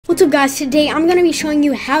What's up guys, today I'm going to be showing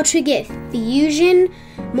you how to get Fusion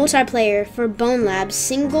multiplayer for Bonelab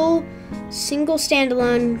single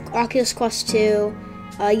standalone Oculus Quest 2.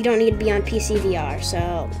 You don't need to be on PC VR,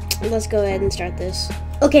 so let's go ahead and start this.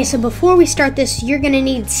 Okay, so before we start this, you're going to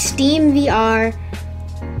need Steam VR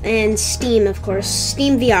and Steam, of course.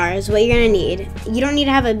 Steam VR is what you're going to need. You don't need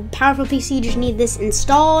to have a powerful PC, you just need this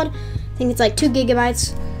installed. I think it's like 2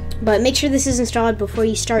 gigabytes. But make sure this is installed before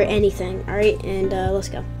you start anything, alright? And let's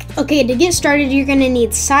go. Okay, to get started, you're gonna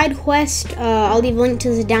need SideQuest. I'll leave a link to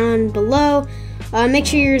this down below. Make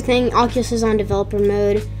sure your Oculus is on developer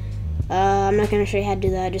mode. I'm not gonna show you how to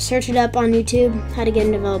do that. Just search it up on YouTube, how to get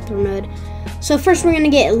in developer mode. So first we're gonna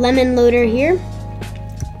get Lemonloader here.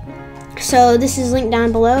 So this is linked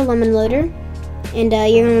down below, Lemonloader. And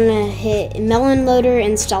you're gonna hit Lemonloader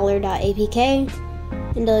installer.apk.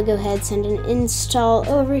 And go ahead, send an install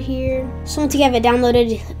over here. So once you have it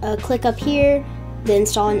downloaded, click up here, then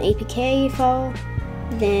install an APK file,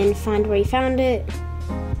 then find where you found it,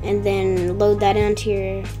 and then load that onto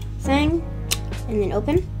your thing, and then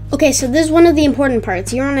open. Okay, so this is one of the important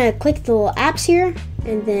parts. You want to click the little apps here,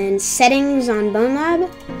 and then settings on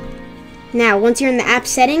Bonelab. Now, once you're in the app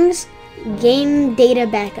settings, game data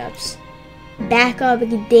backups. Backup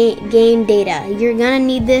game data. You're gonna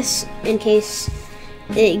need this in case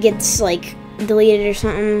it gets like deleted or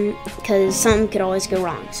something, because something could always go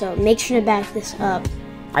wrong. So make sure to back this up.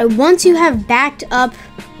 Once you have backed up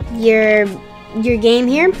your game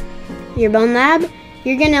here, your Bonelab,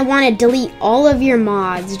 you're gonna want to delete all of your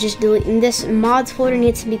mods. Just delete, and this mods folder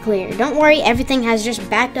needs to be clear. Don't worry, everything has just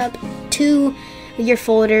backed up to your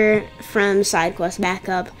folder from SideQuest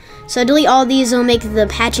backup. So delete all these, it'll make the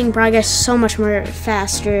patching progress so much more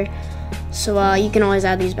faster. So you can always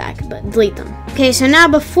add these back, but delete them. Okay, so now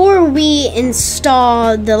before we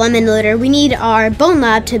install the Lemonloader, we need our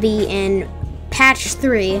Bonelab to be in patch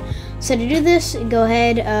 3. So to do this, go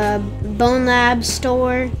ahead, Bonelab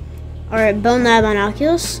store, or Bonelab on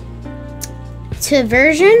Oculus. To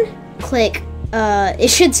version, click, it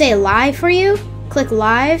should say live for you. Click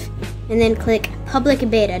live, and then click public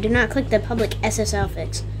beta. Do not click the public SSL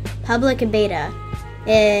fix. Public beta.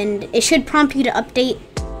 And it should prompt you to update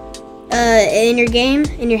in your game,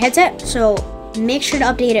 in your headset, so make sure to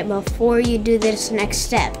update it before you do this next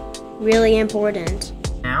step. Really important.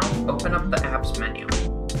 Now, open up the apps menu,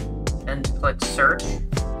 then click search,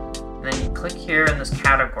 and then you click here in this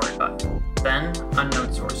category button, then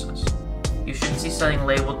unknown sources. You should see something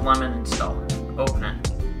labeled Lemon Installer. Open it.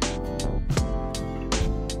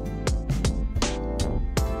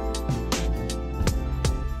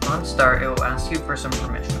 On start, it will ask you for some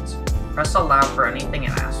permissions. Press allow for anything it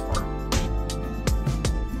asks for.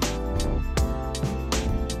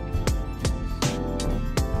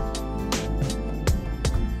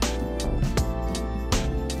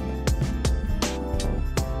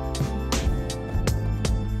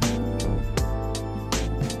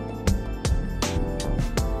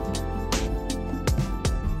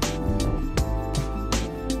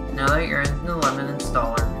 Now that you're in the Lemon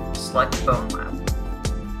installer, select Bonelab.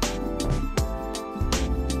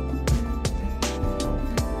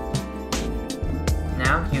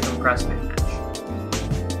 Now you can press Manage.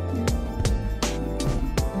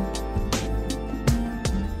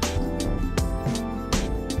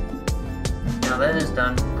 Now that it is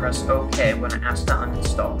done, press OK when it asks to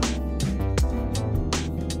uninstall.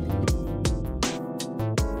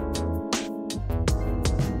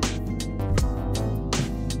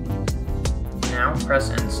 Now press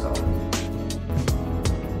install.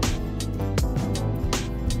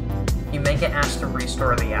 You may get asked to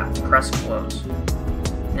restore the app. Press close.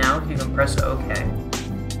 Now you can press OK.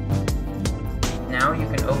 Now you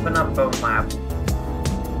can open up Bonelab.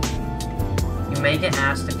 You may get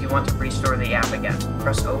asked if you want to restore the app again.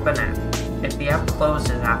 Press open app. If the app closes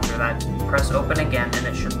after that, press open again and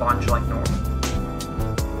it should launch like normal.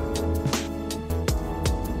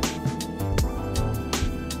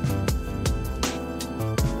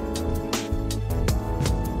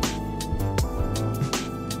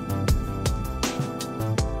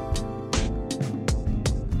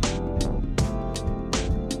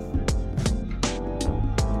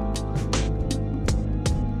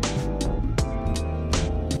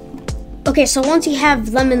 Okay, so once you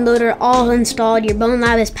have Lemonloader all installed, your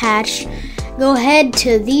Bonelab is patched, go ahead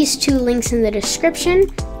to these 2 links in the description.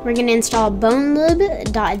 We're going to install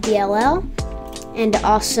bonelab.dll and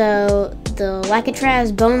also the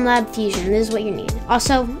Alcatraz Bonelab Fusion. This is what you need.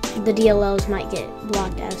 Also, the DLLs might get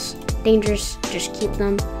blocked as dangerous, just keep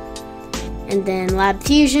them. And then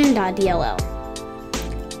labfusion.dll.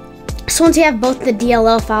 So once you have both the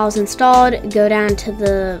DLL files installed, go down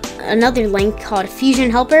to another link called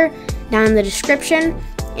Fusion Helper down in the description,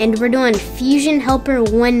 and we're doing Fusion Helper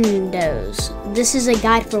Windows. This is a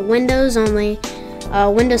guide for Windows only.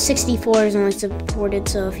 Windows 64 is only supported,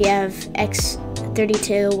 so if you have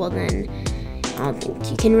x32, well then I don't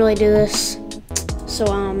think you can really do this. So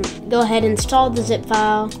go ahead and install the zip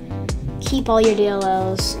file, keep all your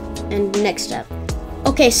DLLs, and next step.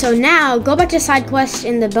 Okay, so now go back to side quest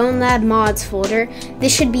in the Bonelab mods folder.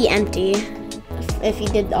 This should be empty if you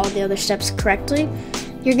did all the other steps correctly.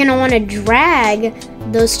 You're gonna want to drag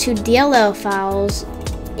those two DLL files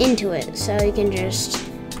into it. So you can just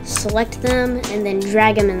select them and then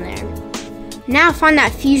drag them in there. Now find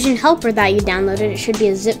that Fusion Helper that you downloaded. It should be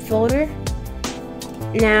a zip folder.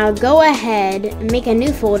 Now go ahead and make a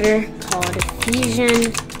new folder called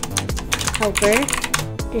Fusion Helper.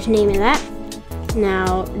 Just name it that.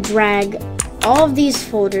 Now drag all of these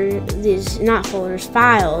files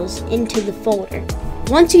into the folder.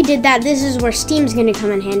 Once you did that, this is where Steam's gonna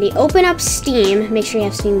come in handy. Open up Steam, make sure you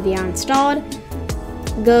have Steam VR installed.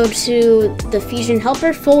 Go to the Fusion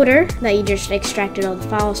Helper folder that you just extracted all the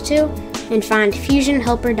files to, and find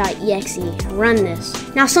fusionhelper.exe. Run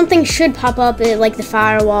this. Now something should pop up like the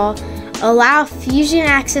firewall. Allow Fusion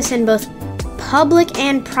access in both public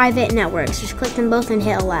and private networks. Just click them both and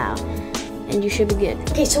hit allow, and you should be good.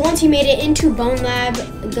 Okay, so once you made it into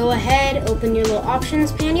Bonelab, go ahead, open your little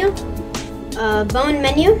options panel, Bone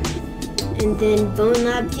menu, and then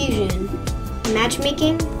Bonelab Fusion,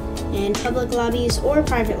 matchmaking, and public lobbies or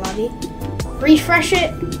private lobby. Refresh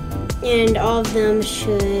it, and all of them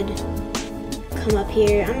should come up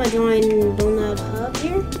here. I'm gonna join Bonelab Hub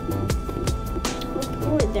here.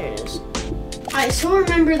 Oh, there it is. Alright, so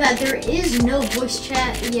remember that there is no voice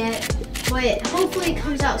chat yet, but hopefully it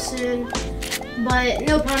comes out soon. But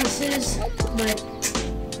no promises. But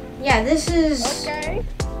yeah, this is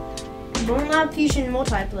Bonelab Fusion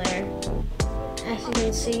multiplayer. As you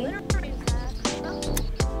can see,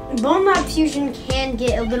 Bonelab Fusion can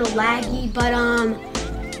get a little laggy, but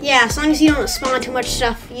yeah, as long as you don't spawn too much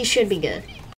stuff, you should be good.